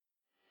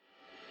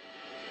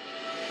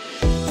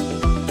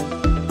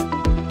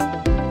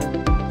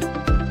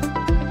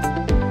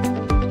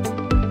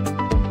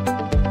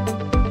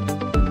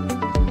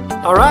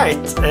All right,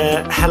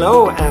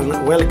 hello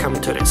and welcome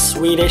to the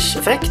Swedish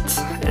Effect.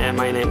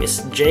 My name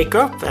is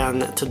Jacob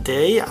and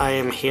today I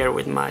am here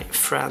with my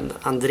friend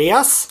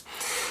Andreas,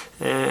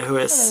 who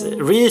has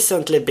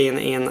recently been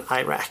in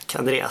Iraq.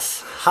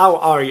 Andreas, how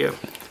are you?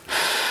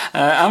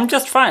 I'm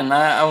just fine.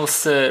 I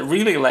was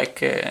really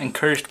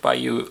encouraged by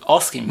you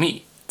asking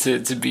me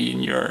to be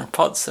in your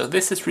pod, so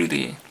this is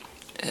really,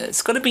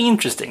 it's going to be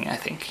interesting, I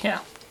think,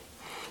 yeah.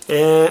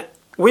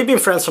 We've been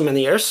friends for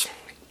many years.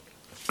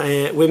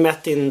 We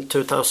met in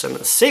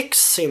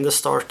 2006 in the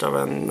start of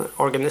an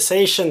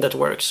organization that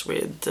works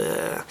with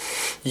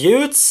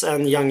youths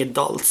and young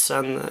adults,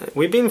 and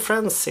we've been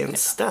friends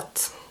since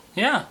that.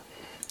 Yeah,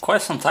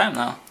 quite some time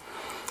now.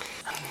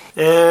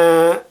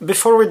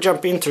 Before we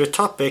jump into the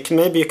topic,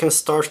 maybe you can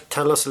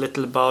tell us a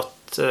little about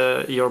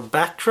your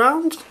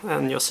background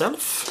and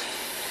yourself.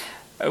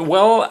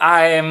 Well,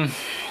 I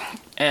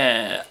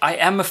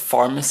am a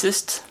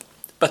pharmacist.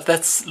 But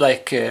that's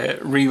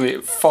really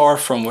far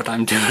from what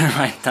I'm doing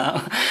right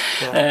now.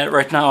 Yeah.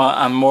 Right now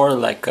I'm more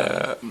like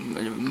a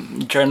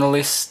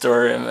journalist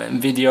or a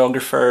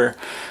videographer.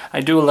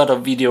 I do a lot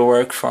of video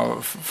work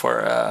for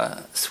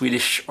a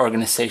Swedish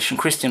organization,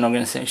 Christian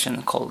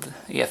organization called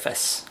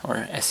EFS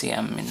or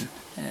SEM in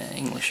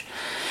English.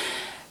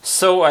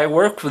 So I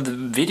work with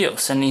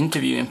videos and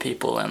interviewing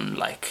people and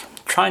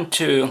trying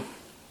to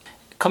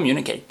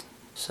communicate.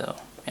 So.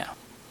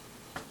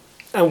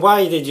 And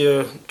why did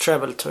you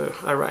travel to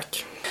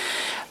Iraq?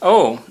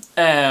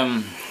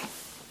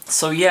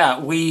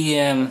 We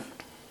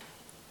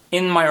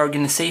in my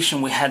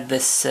organization we had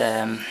this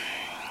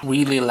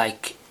really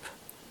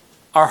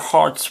our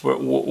hearts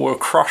were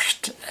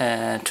crushed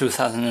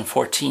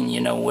 2014,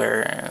 you know,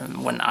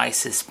 when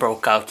ISIS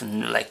broke out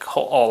and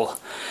all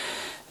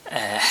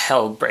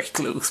hell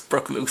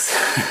broke loose.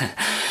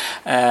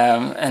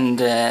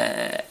 and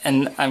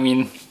I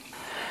mean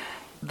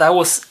that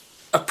was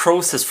a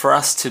process for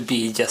us to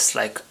be just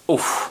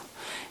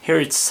here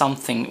it's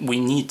something we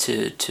need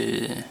to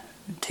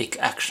take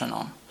action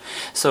on.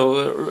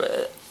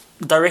 So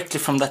directly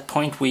from that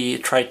point we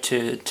tried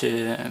to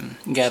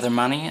gather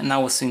money, and I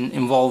was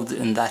involved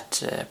in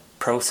that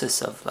process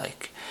of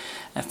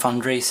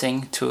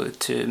fundraising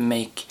to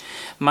make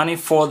money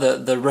for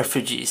the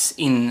refugees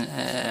in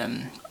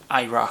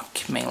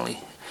Iraq, mainly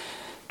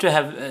to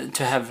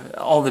have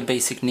all the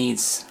basic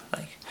needs.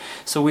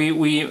 So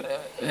we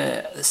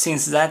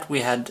since that we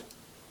have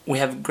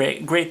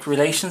great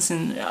relations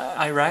in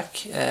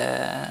Iraq,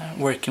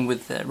 working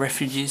with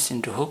refugees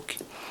in Duhok,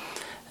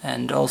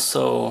 and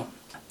also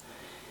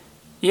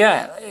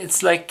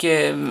it's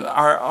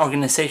our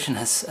organization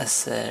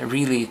has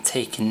really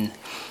taken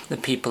the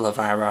people of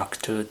Iraq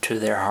to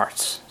their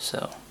hearts.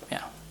 So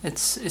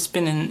it's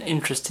been an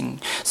interesting.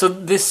 So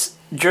this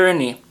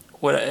journey,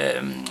 what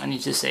I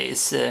need to say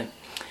is.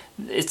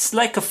 It's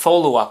like a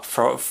follow-up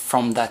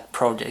from that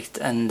project,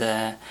 and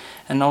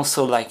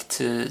also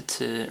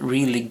to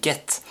really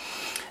get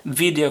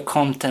video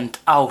content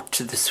out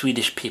to the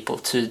Swedish people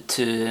to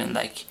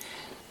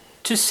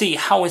see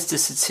how is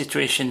this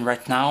situation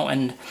right now,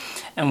 and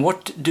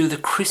what do the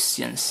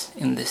Christians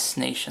in this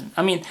nation.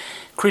 I mean,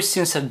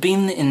 Christians have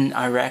been in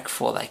Iraq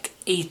for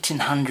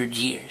 1800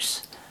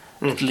 years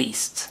at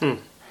least,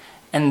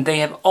 and they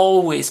have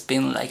always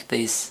been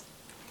these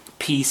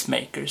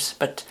peacemakers,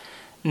 but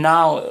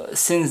now,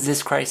 since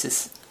this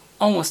crisis,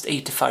 almost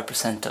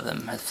 85% of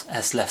them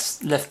has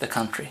left the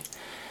country,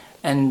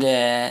 and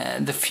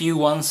the few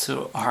ones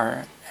who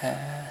are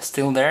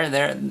still there,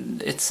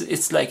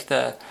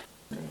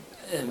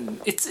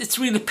 it's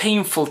really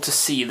painful to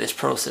see this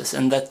process,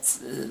 and that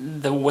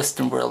the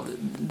Western world,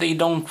 they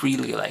don't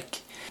really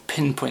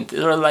pinpoint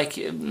it, or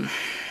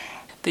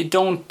they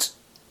don't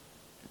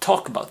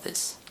talk about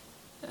this,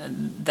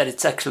 that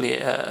it's actually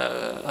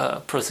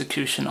a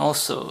persecution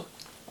also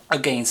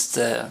against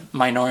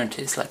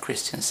minorities like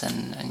Christians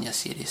and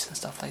Yazidis and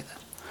stuff like that.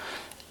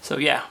 So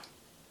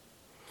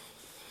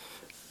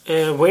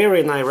where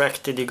in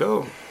Iraq did you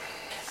go?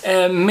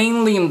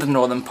 Mainly in the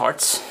northern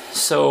parts.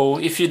 So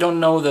if you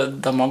don't know the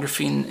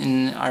demography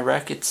in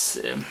Iraq, it's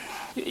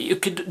you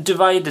could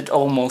divide it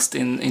almost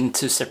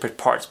into separate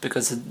parts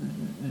because of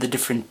the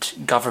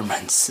different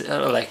governments.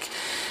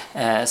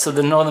 So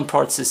the northern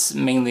parts is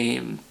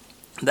mainly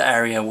the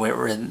area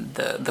where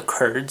the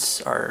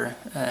Kurds are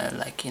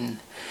in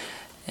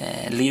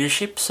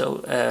leadership.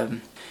 So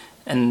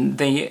and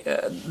they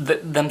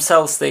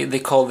themselves they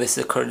call this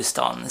the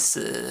Kurdistan. It's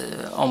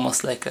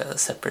almost like a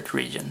separate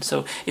region.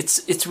 So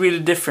it's really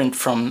different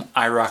from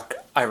Iraq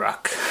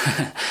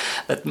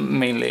that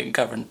mainly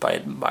governed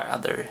by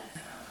other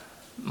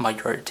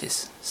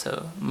minorities.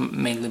 So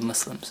mainly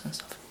Muslims and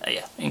stuff.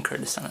 In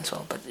Kurdistan as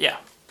well. But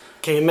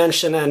Can you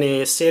mention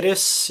any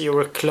cities you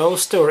were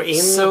close to or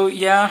in? So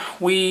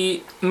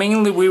we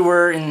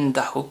were in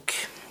Duhok,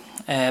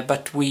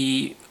 but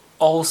we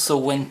also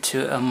went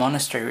to a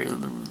monastery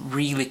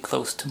really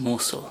close to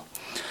Mosul.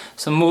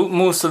 So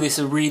Mosul is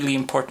a really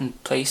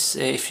important place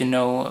if you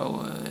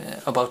know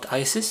about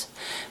ISIS,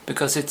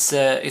 because it's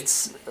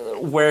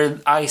where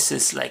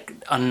ISIS like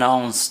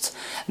announced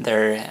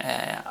their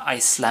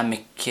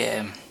Islamic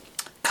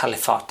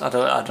caliphate. I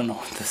don't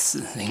know this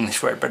is the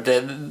English word, but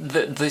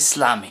the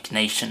Islamic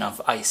nation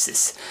of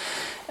ISIS.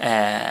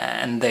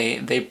 And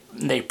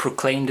they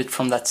proclaimed it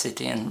from that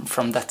city, and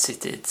from that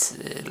city it's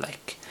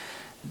like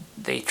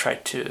they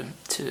tried to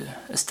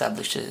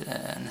establish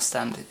an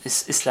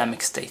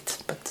Islamic state,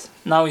 but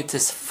now it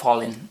is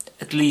falling,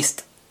 at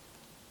least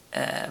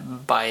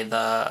by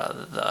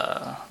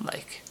the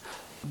like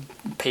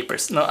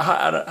papers. No,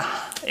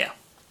 yeah.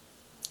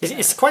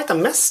 It's quite a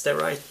mess there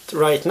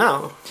right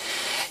now.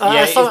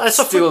 Yeah, it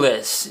still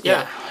is.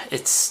 Yeah,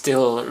 it's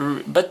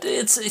still, but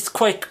it's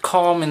quite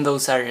calm in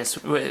those areas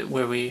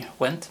where we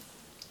went.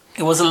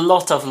 It was a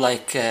lot of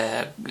like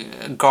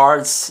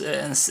guards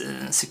and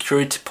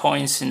security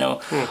points,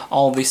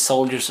 all these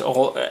soldiers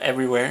all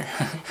everywhere.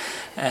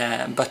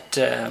 But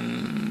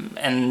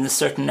in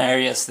certain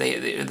areas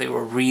they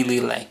were really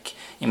like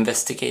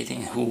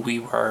investigating who we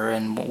were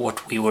and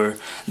what we were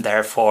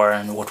there for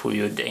and what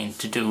we would aim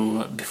to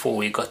do before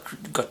we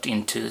got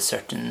into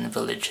certain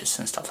villages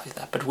and stuff like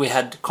that. But we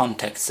had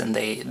contacts and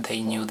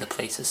they knew the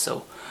places,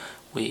 so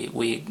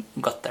we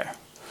got there.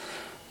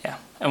 Yeah,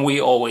 and we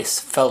always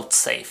felt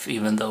safe,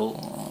 even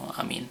though,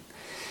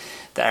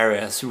 the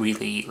area is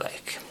really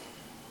like,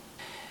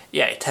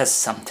 it has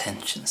some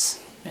tensions.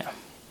 Yeah.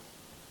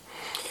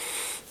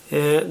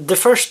 The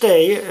first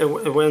day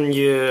when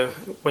you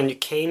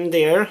came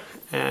there,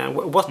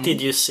 what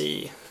did you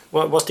see?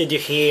 What did you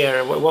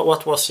hear?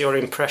 What was your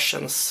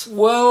impressions?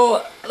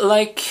 Well,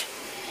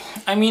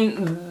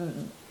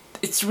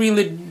 it's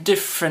really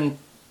different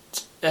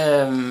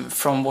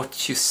from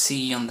what you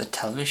see on the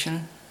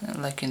television,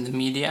 like in the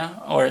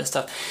media or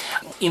stuff.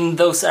 In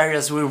those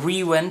areas where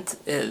we went,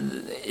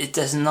 it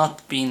has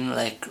not been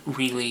like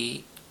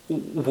really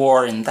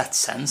war in that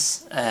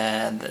sense.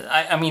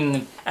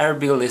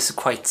 Erbil is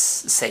quite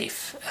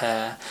safe.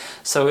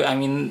 So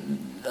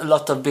a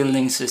lot of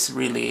buildings is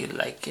really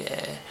like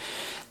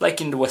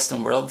in the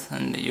Western world,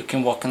 and you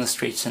can walk on the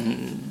streets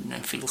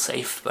and feel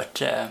safe.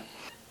 But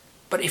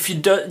if you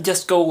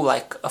just go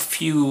like a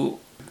few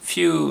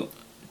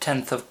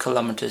tenth of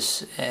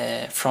kilometers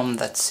from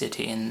that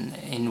city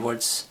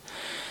inwards,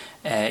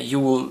 you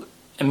will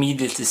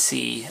immediately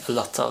see a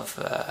lot of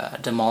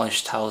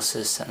demolished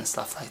houses and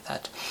stuff like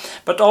that,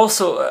 but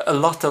also a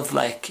lot of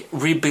like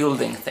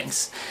rebuilding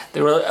things.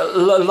 There were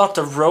a lot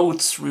of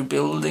roads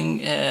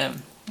rebuilding,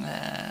 and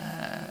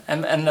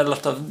a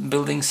lot of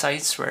building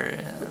sites where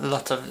a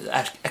lot of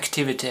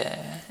activity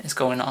is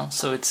going on.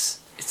 So it's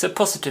a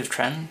positive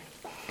trend.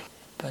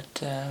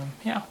 But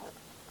yeah.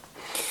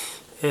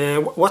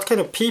 What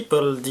kind of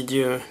people did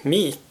you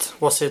meet?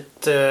 Was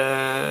it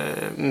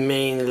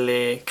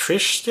mainly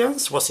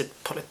Christians? Was it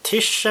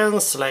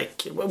politicians?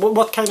 Like,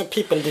 what kind of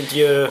people did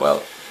you?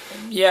 Well,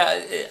 yeah,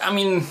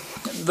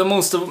 the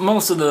most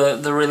of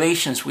the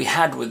relations we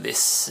had with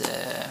this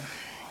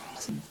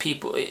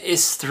people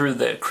is through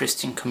the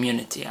Christian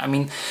community.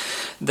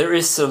 There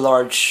is a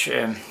large.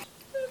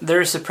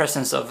 There is a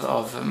presence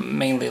of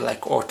mainly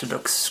like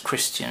Orthodox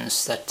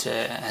Christians that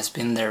has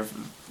been there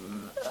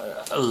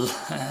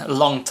a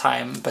long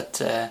time,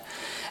 but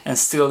and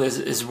still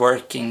is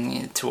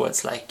working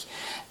towards like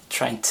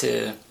trying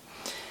to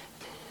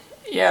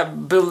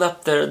build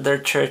up their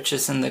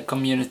churches and the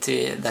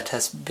community that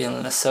has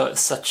been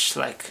such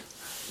like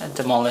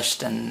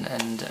demolished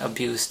and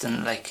abused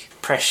and like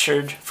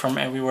pressured from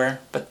everywhere,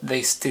 but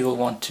they still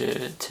want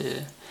to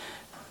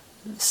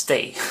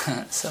stay.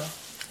 So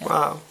yeah.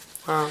 Wow.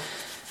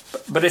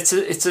 But it's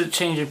a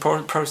changing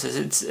process.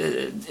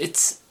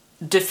 It's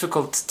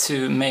difficult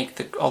to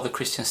make all the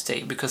Christians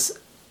stay because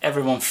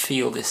everyone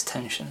feel these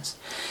tensions.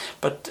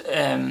 But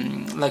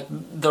like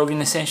the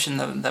organization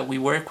that we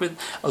work with,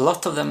 a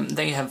lot of them,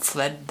 they have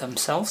fled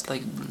themselves,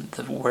 like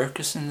the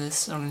workers in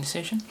this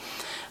organization.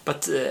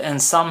 But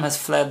and some has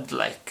fled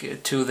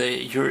like to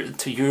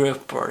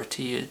Europe or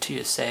to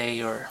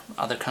USA or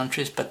other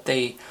countries. But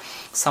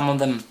some of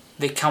them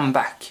they come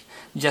back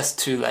just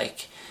to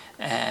like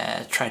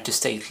try to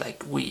state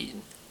like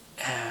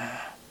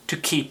to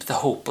keep the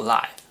hope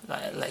alive.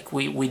 Like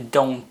we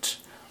don't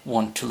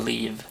want to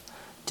leave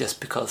just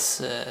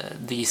because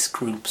these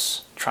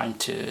groups trying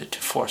to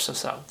force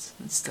us out.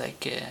 It's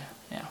like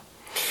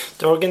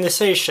The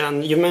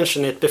organization, you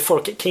mentioned it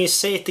before. Can you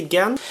say it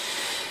again?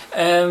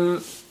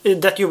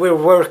 That you were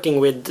working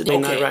with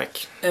in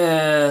Iraq.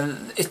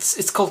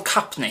 It's called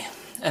Kapni,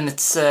 and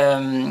it's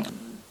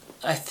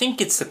I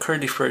think it's the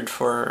Kurdish word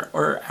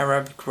or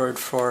Arabic word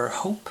for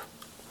hope.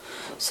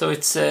 So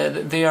it's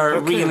they are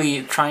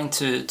really trying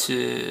to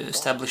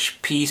establish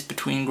peace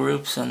between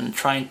groups and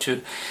trying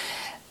to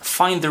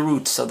find the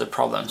roots of the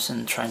problems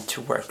and trying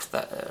to work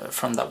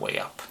from that way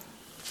up.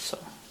 So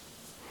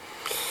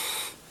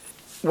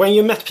when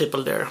you met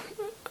people there,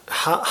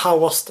 how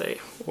was they?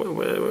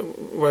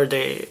 Were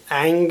they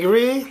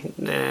angry?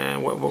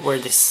 Were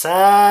they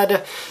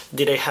sad?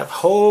 Did they have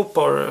hope?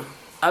 Or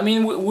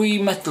we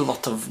met a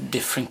lot of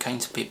different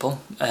kinds of people.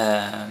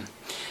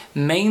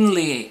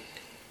 Mainly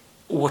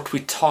what we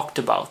talked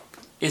about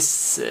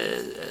is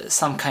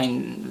some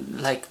kind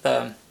like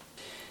the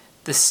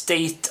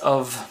state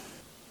of.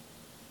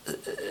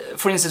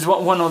 For instance,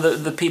 one of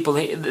the people,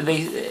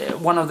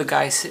 one of the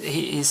guys,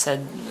 he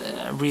said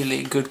a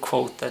really good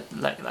quote that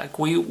like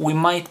we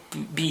might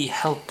be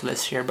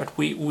helpless here, but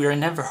we are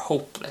never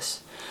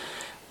hopeless,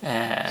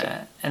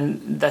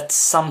 and that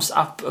sums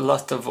up a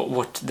lot of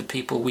what the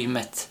people we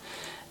met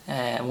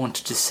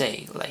wanted to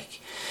say.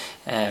 Like,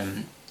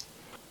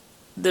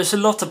 there's a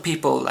lot of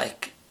people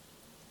like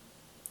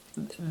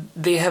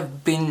they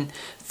have been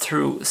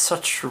through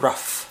such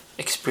rough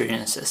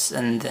experiences,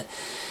 and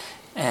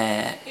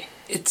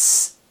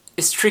it's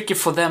tricky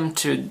for them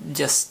to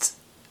just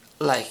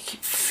like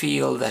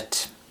feel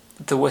that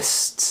the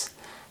West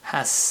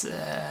has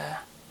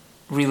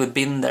really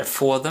been there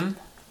for them,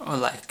 or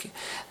like,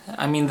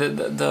 I mean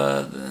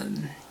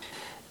the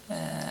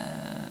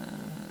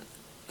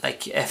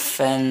like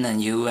FN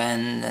and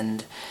UN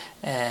and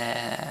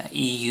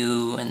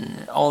EU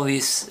and all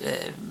these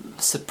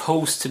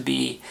supposed to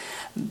be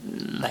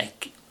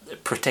like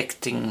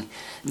protecting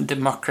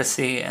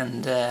democracy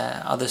and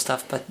other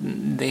stuff, but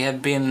they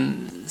have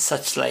been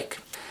such like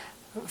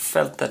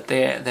felt that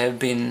they have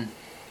been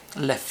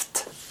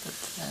left,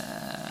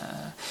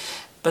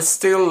 but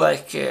still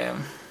like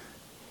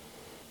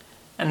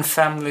and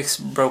families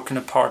broken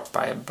apart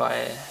by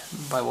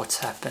what's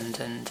happened,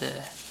 and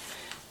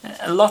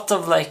a lot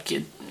of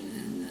like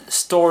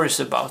stories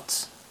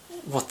about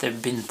what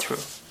they've been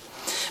through.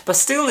 But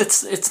still,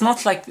 it's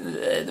not like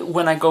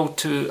when I go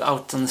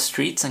out on the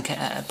streets and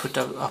put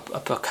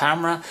up a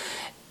camera.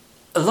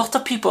 A lot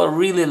of people are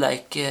really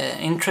like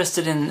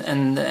interested in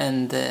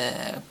and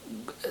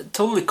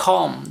totally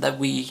calm that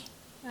we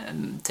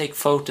take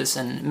photos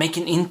and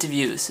making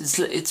interviews.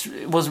 It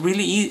was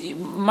really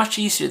much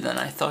easier than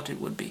I thought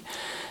it would be,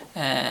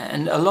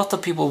 and a lot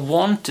of people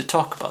want to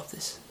talk about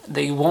this.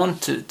 They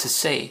want to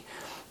say,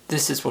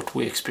 this is what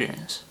we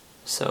experience.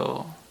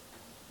 So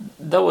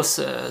that was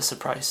a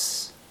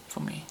surprise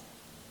for me.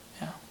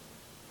 Yeah.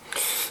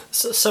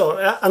 So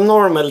a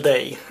normal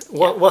day,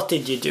 what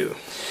did you do?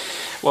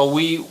 Well,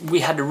 we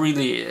had a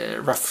really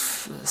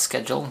rough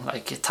schedule,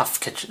 like a tough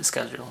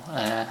schedule.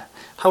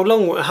 How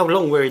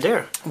long were you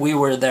there? We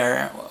were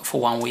there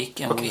for 1 week,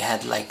 and we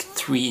had like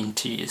 3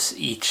 interviews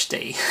each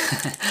day,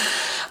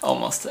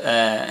 almost,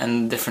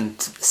 and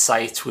different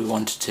sites we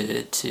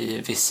wanted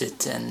to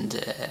visit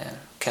and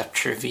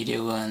capture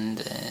video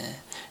and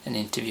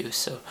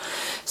interviews.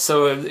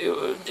 So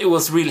it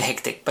was really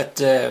hectic,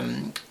 but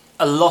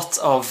a lot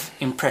of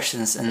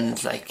impressions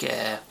and like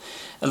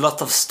a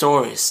lot of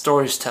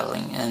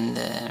storytelling, and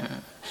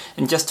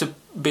just to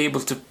be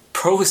able to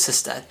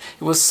process that.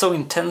 It was so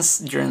intense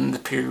during the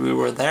period we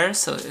were there,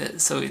 so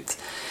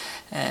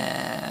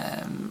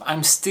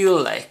I'm still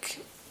like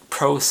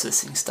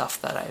processing stuff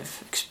that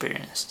I've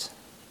experienced.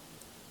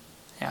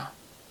 Yeah.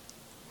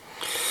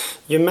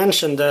 You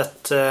mentioned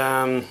that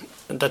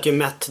you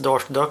met the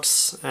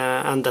Orthodox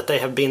and that they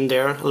have been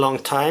there a long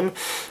time.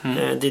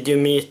 Did you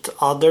meet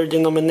other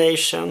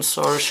denominations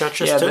or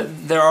churches too? Yeah,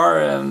 there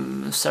are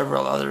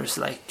several others,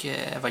 like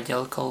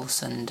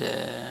evangelicals and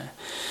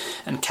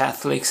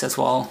Catholics as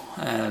well.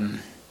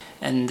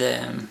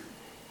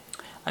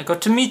 I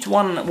got to meet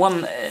one.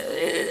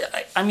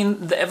 I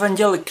mean, the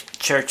evangelical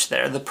church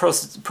there, the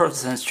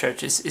Protestant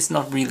church, is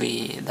not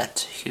really that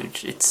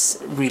huge. It's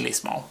really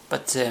small,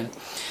 but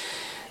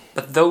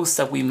those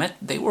that we met,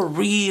 they were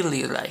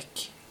really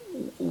like,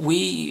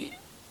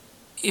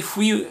 if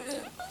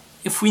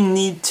we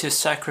need to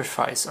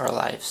sacrifice our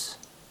lives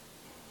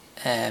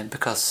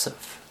because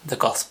of the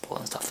gospel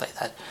and stuff like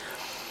that,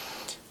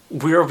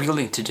 we are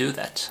willing to do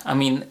that. I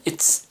mean,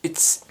 it's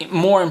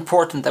more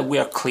important that we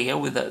are clear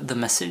with the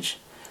message,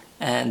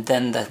 and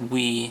then that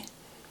we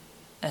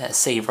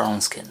save our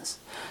own skins.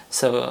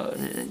 So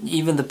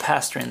even the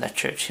pastor in that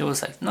church, he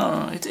was like,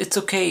 no, it's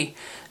okay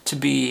to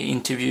be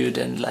interviewed,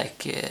 and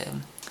like,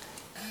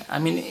 I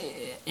mean,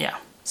 yeah.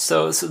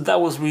 So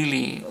that was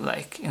really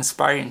like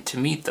inspiring to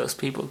meet those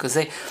people, because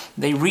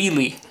they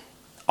really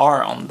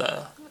are on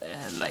the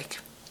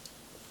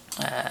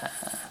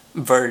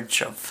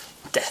verge of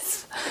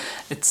death.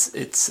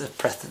 It's a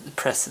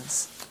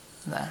presence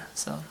there.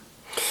 So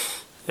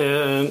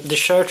the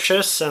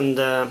churches and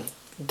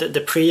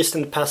the priest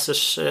and the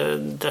pastors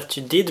that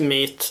you did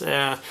meet,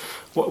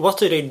 what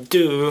do they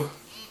do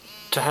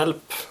to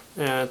help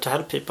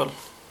people?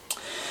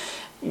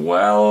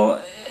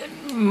 Well,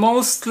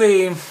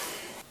 mostly,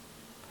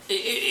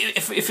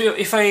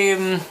 if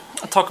I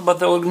talk about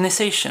the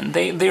organization,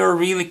 they are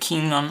really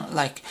keen on,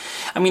 like,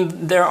 I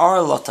mean, there are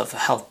a lot of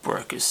help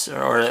workers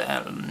or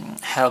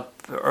help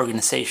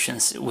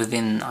organizations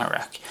within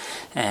Iraq,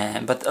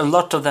 but a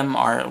lot of them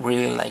are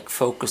really like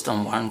focused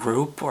on one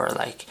group, or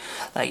like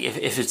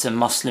if it's a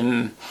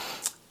Muslim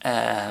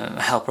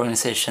help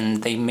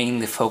organization, they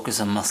mainly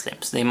focus on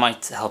Muslims. They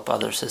might help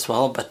others as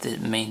well, but the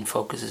main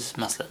focus is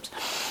Muslims.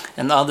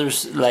 And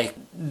others, like,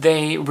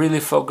 they really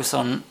focus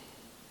on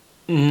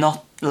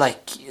not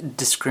like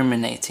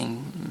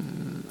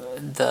discriminating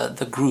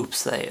the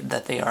groups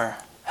that they are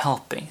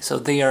helping. So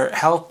they are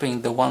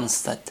helping the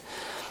ones that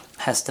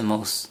has the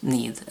most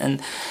need,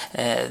 and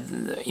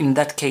in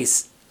that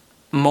case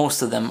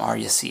most of them are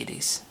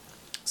Yazidis.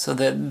 So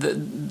the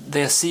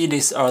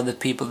Yazidis are the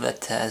people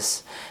that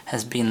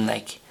has been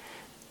like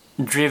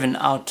driven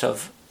out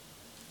of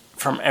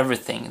from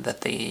everything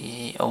that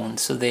they own.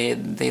 So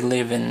they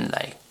live in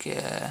like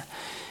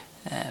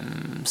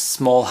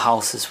small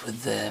houses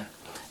with the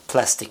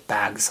plastic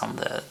bags on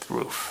the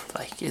roof.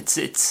 Like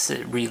it's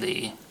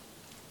really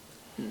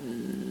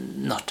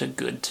not a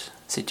good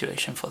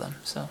situation for them.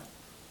 So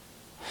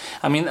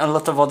I mean, a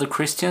lot of other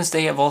Christians,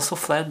 they have also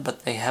fled,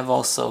 but they have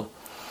also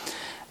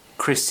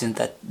Christians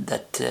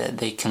that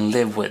they can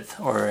live with.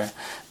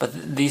 But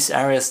these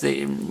areas,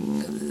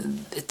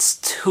 it's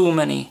too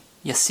many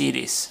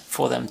Yazidis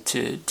for them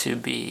to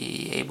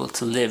be able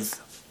to live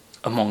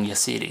among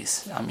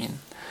Yazidis. I mean,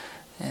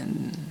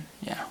 and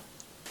yeah.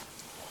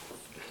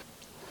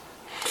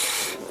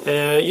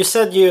 You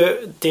said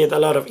you did a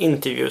lot of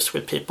interviews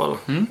with people.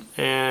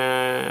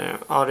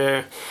 Are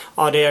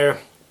there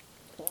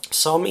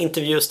some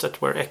interviews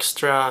that were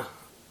extra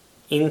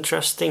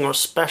interesting or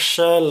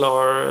special,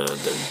 or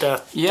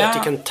that you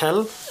can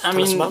tell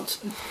us about?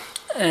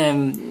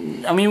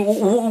 I mean,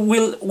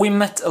 we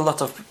met a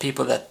lot of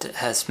people that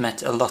has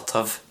met a lot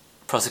of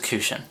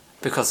persecution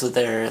because of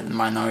their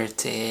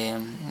minority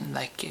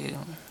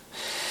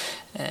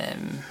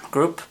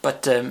group,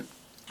 but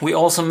we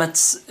also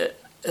met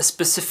a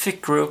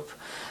specific group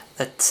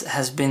that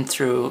has been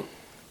through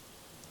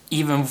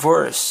even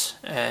worse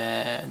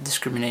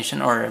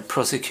discrimination or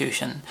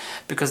persecution,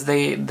 because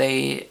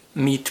they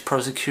meet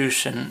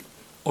persecution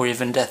or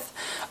even death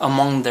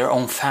among their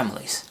own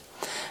families,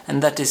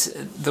 and that is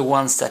the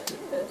ones that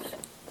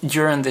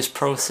during this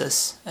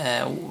process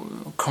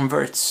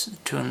converts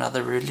to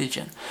another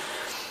religion.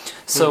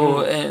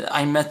 So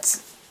I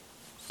met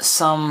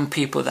some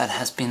people that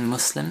has been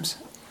Muslims,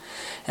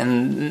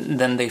 and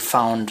then they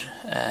found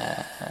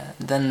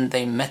then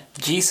they met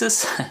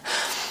Jesus.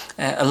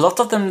 A lot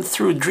of them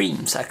through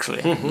dreams,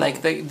 actually.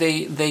 Like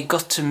they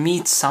got to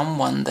meet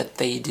someone that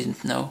they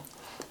didn't know,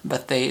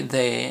 but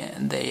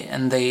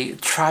they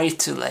try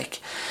to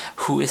like,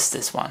 who is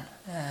this one?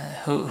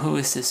 Who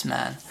is this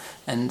man?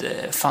 And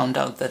found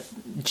out that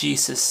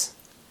Jesus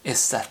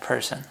is that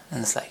person.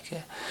 And it's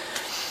like,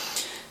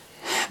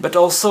 but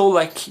also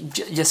like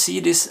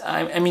Yazidis.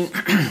 I mean,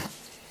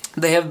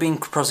 they have been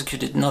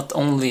persecuted not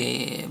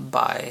only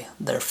by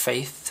their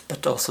faith,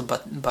 but also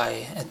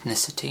by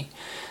ethnicity.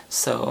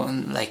 So,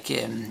 like,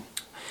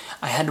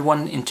 I had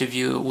one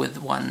interview with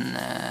one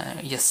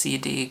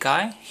Yazidi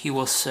guy. He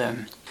was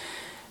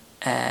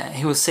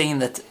saying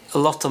that a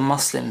lot of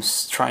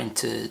Muslims trying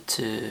to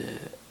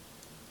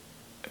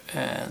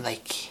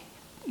like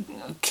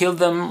kill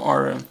them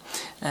or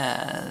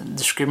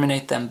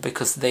discriminate them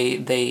because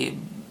the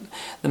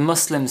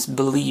Muslims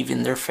believe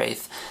in their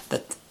faith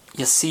that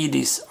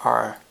Yazidis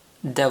are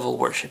devil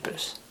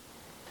worshippers.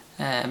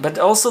 But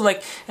also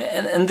like,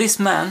 and this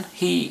man,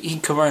 he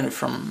converted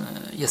from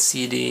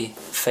Yazidi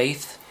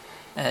faith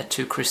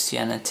to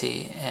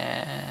Christianity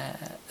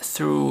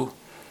through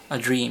a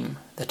dream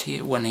that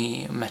when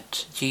he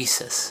met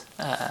Jesus,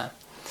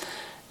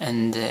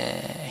 and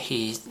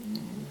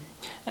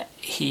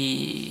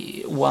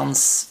he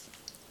once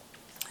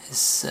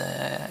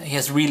he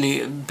has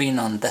really been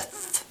on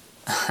death,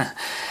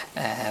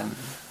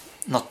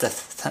 not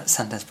death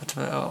sentence, but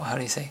how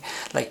do you say?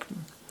 Like,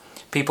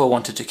 people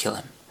wanted to kill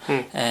him.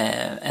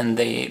 And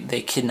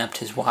they kidnapped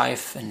his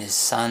wife and his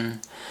son,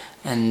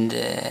 and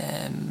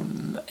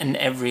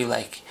every,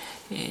 like,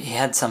 he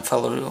had some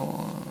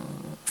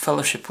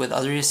fellowship with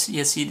other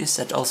Yazidis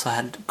that also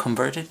had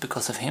converted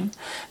because of him,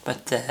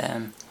 but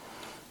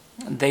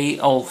they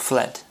all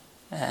fled,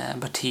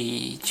 but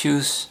he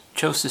chose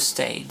to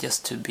stay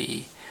just to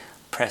be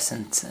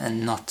present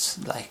and not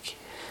like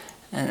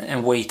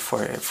and wait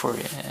for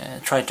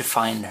try to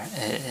find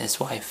his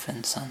wife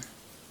and son.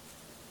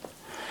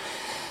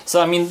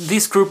 So I mean,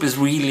 this group is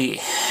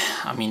really,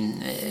 I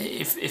mean,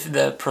 if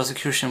the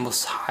persecution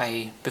was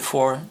high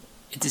before,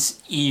 it is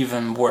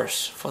even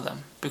worse for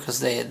them, because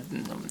they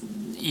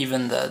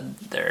even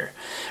their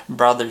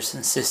brothers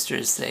and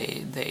sisters,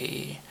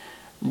 they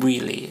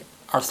really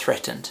are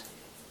threatened.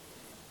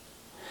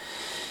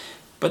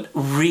 But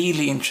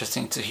really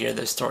interesting to hear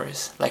their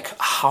stories, like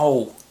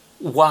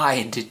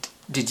why did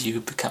you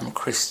become a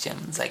Christian?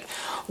 It's like,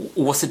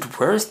 was it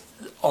worth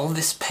all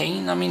this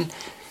pain? I mean,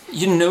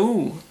 you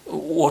know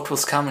what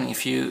was coming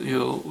if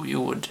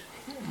you would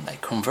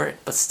like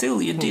convert, but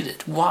still you did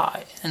it.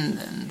 Why?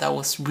 And that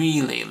was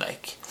really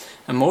like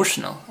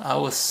emotional. I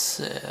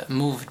was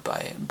moved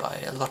by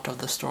a lot of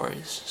the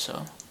stories.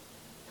 So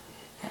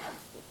yeah,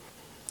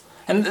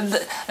 and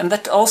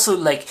that also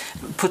like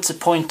puts a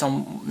point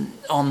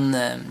on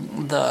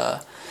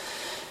the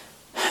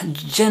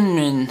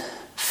genuine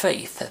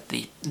faith that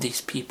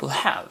these people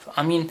have.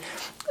 I mean,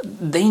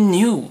 they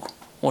knew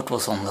what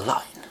was on the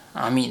line.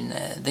 I mean,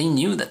 they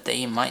knew that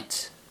they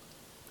might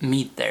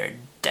meet their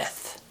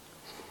death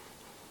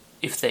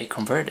if they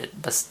converted,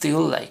 but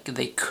still, like,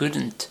 they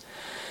couldn't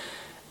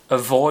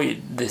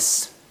avoid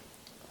this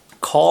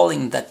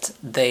calling that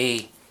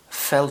they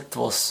felt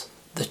was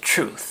the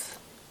truth.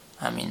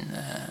 I mean,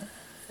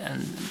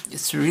 and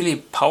it's really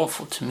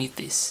powerful to meet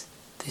these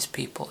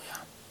people. Yeah.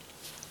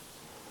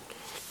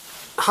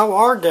 How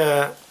are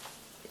the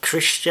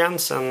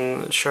Christians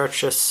and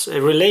churches'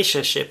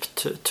 relationship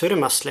to the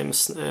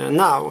Muslims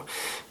now?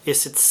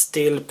 Is it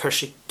still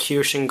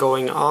persecution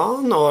going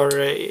on, or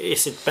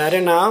is it better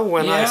now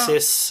when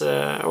ISIS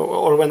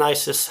or when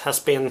ISIS has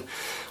been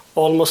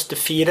almost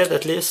defeated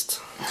at least?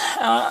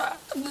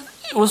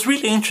 It was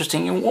really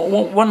interesting.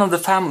 One of the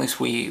families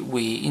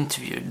we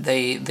interviewed,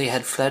 they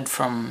had fled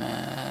from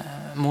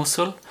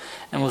Mosul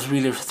and was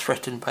really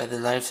threatened by their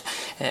lives.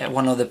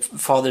 One of the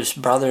father's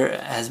brother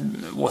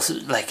was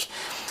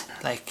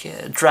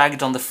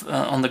dragged on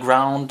the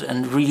ground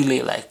and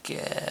really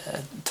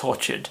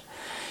tortured.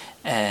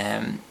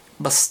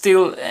 But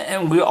still,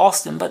 and we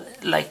asked them, but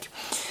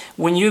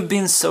when you've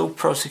been so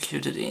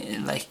persecuted,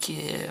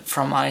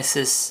 from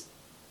ISIS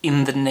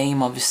in the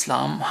name of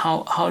Islam,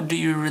 how do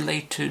you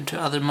relate to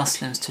other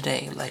Muslims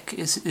today?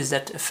 Is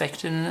that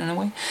affected in any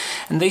way?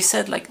 And they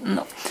said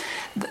no.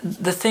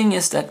 The thing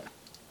is that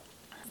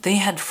they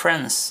had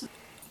friends,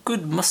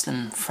 good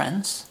Muslim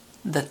friends,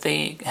 that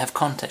they have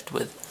contact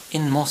with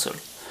in Mosul,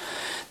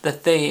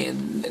 that they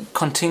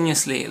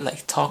continuously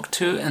talk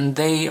to, and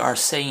they are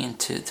saying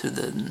to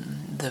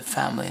the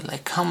family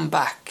come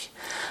back.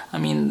 I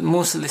mean,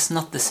 Mosul is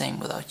not the same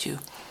without you,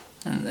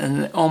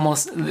 and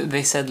almost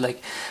they said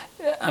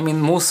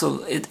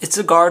Mosul it's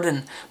a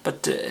garden,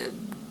 but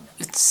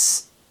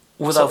it's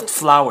without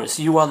flowers.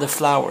 You are the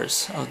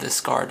flowers of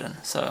this garden.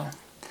 So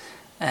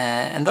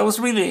and that was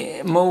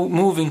really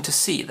moving to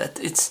see that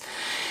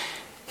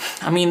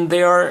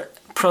they are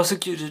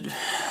prosecuted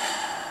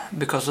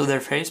because of their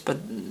faith,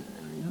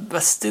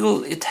 but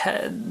still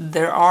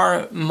there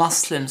are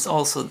Muslims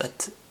also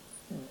that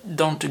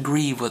don't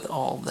agree with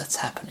all that's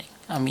happening.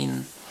 I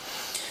mean,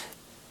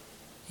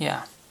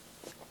 yeah.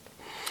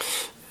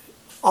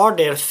 Are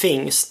there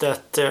things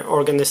that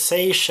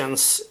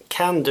organizations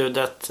can do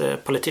that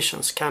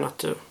politicians cannot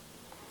do?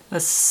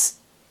 That's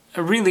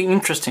a really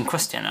interesting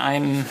question.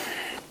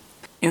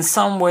 In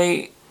some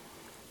way,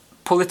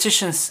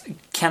 politicians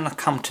cannot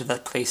come to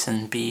that place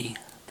and be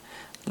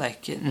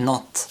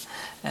not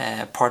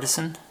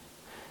partisan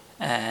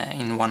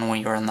in one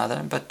way or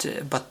another, but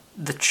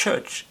the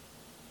church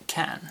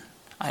can,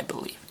 I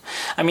believe.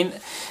 I mean,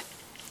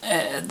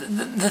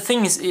 the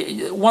thing is,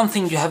 one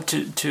thing you have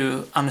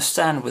to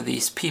understand with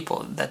these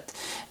people, that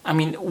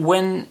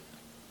when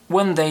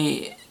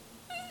they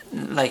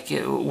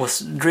was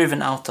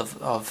driven out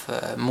of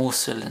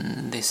Mosul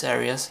and these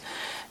areas,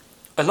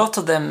 a lot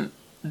of them,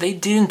 they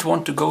didn't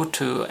want to go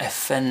to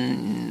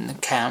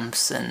FN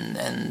camps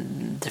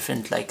and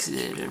different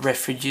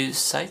refugee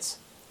sites.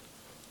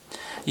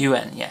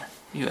 UN.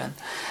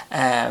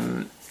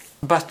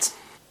 But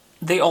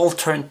they all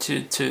turned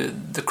to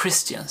the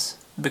Christians,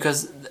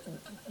 because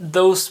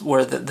those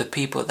were the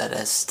people that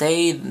had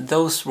stayed.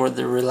 Those were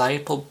the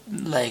reliable,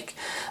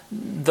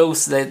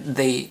 those that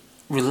they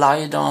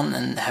relied on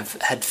and have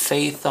had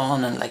faith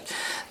on, and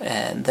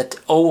that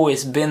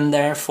always been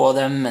there for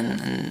them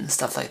and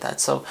stuff like that.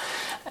 So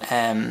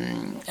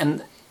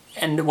and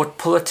what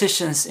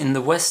politicians in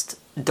the West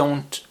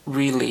don't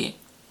really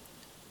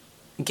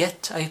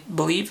get, I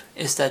believe,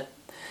 is that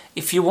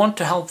if you want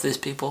to help these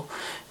people,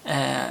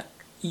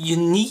 you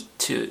need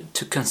to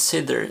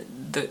consider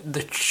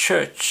the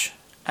church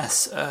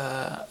as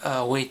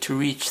a way to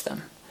reach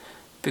them,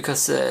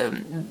 because they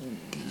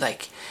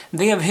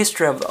have a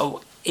history of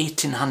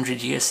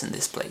 1800 years in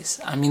this place.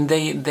 I mean,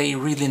 they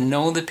really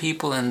know the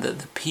people, and the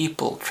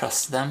people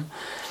trust them.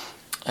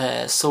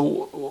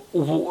 So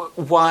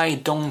why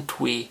don't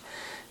we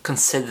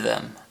consider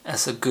them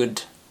as a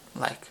good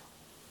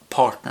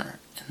partner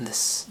in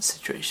this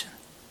situation?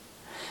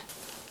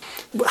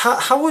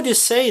 How would you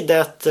say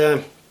that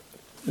the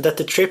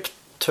trip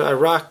to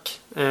Iraq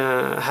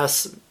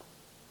has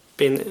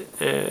been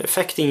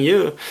affecting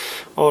you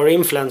or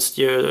influenced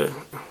you?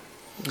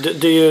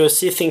 Do you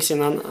see things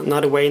in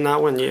another way now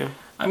when you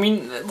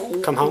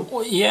come home?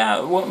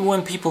 Yeah,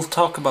 when people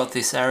talk about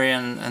this area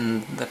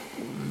and the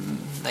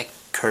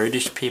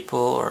Kurdish people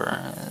or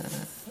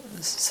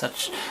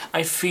such,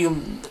 I feel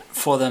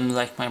for them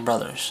like my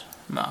brothers.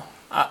 No,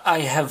 I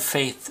have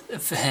faces,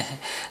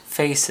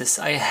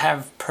 I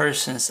have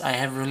persons, I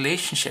have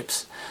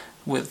relationships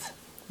with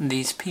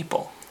these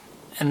people,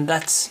 and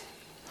that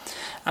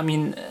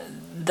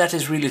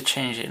is really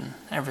changing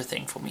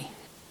everything for me.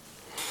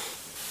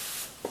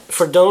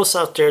 For those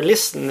out there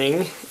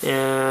listening,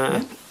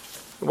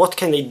 what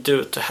can they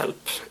do to help?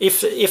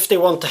 If they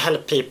want to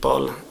help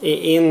people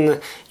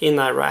in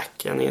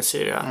Iraq and in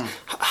Syria,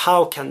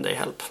 how can they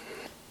help?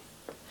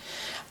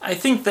 I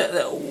think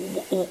that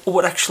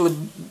what actually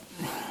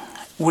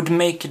would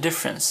make a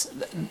difference,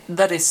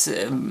 that is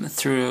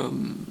through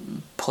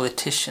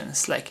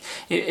politicians.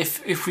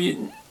 If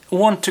we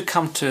want to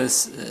come to a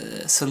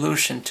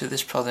solution to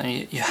this problem,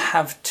 you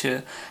have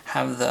to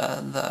have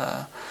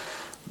the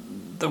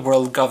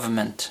world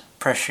government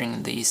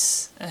pressuring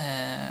these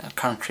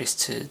countries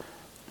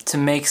to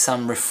make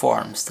some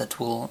reforms that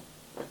will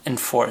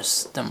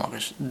enforce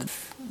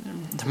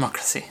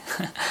democracy.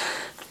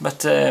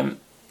 But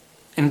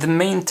in the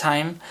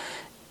meantime,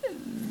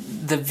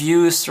 the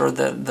views or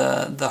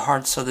the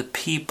hearts of the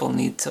people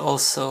need to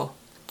also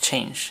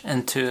change,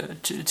 and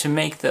to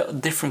make the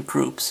different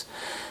groups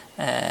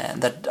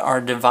that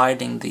are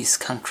dividing these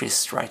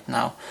countries right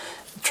now,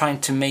 trying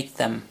to make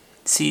them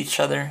see each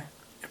other,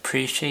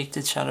 appreciate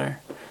each other,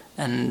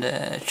 and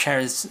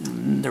share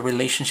the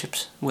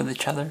relationships with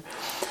each other.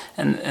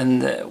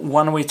 And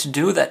one way to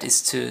do that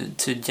is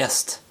to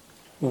just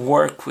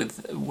work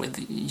with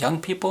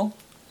young people,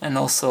 and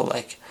also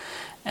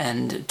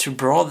and to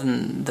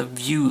broaden the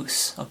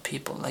views of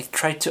people,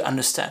 try to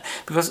understand.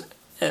 Because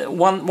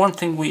one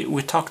thing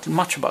we talked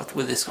much about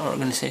with this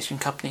organization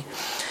company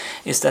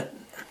is that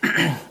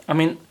I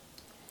mean,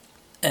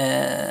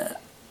 it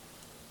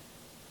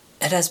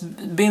has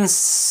been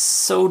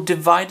so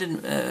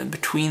divided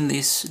between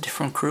these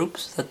different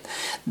groups that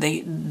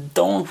they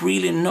don't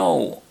really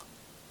know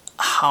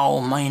how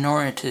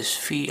minorities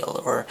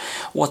feel, or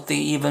what they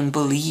even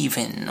believe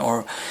in,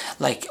 or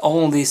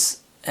all these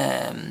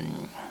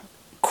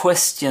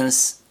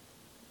questions,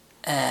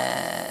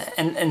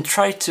 and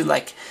try to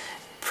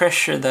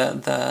pressure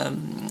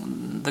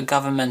the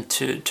government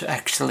to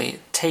actually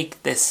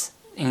take this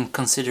in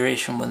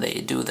consideration when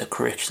they do the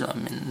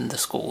curriculum in the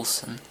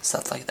schools and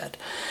stuff like that.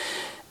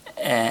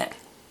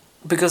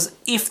 Because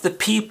if the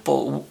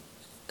people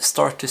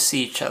start to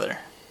see each other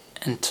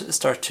and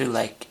start to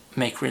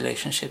make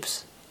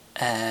relationships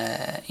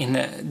in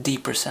a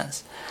deeper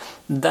sense,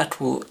 that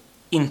will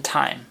in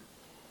time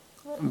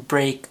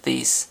break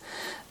these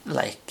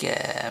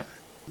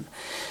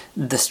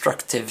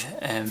destructive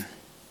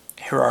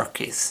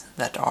hierarchies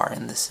that are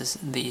in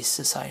these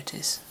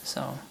societies.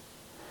 So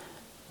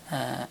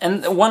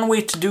and one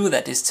way to do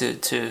that is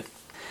to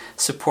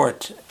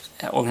support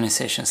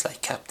organizations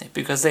like CAPNI,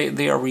 because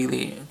they are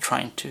really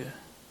trying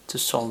to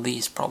solve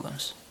these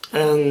problems.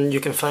 And you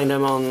can find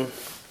them on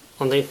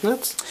the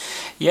internet?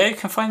 Yeah, you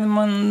can find them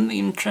on the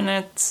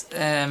internet.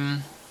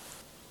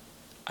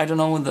 I don't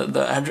know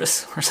the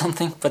address or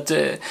something, but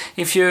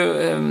if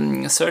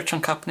you search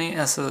on CAPNI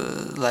as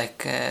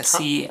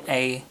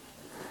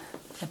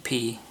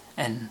CAPNA,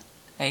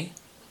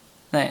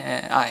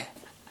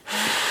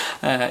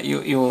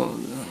 you will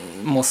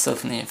most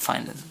certainly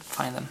find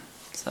them.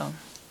 So,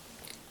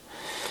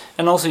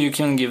 and also you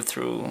can give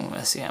through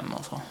SEM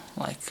also,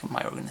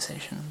 my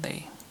organization.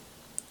 They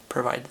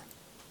provide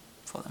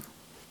for them.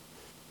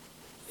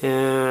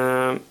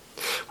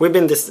 We've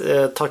been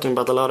talking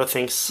about a lot of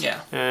things.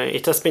 Yeah.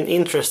 It has been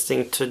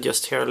interesting to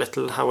just hear a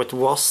little how it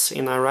was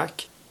in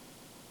Iraq.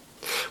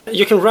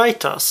 You can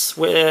write us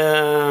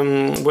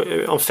on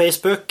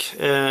Facebook.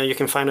 You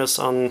can find us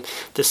on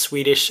The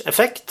Swedish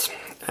Effect,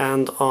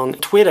 and on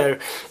Twitter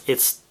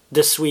it's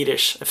The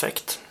Swedish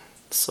Effect.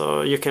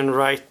 So you can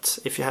write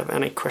if you have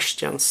any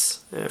questions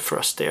for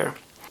us there.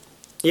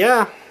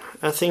 Yeah,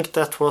 I think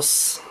that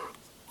was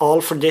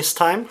all for this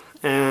time.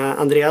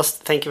 Andreas,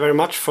 thank you very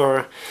much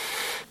for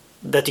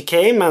that you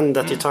came and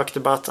that you talked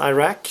about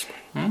Iraq.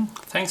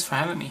 Thanks for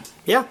having me.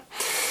 Yeah.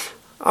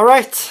 All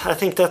right, I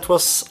think that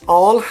was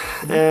all.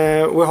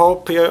 We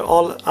hope you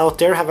all out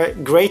there have a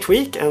great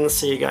week, and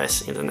see you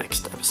guys in the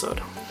next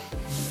episode.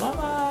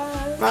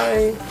 Bye-bye.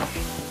 Bye.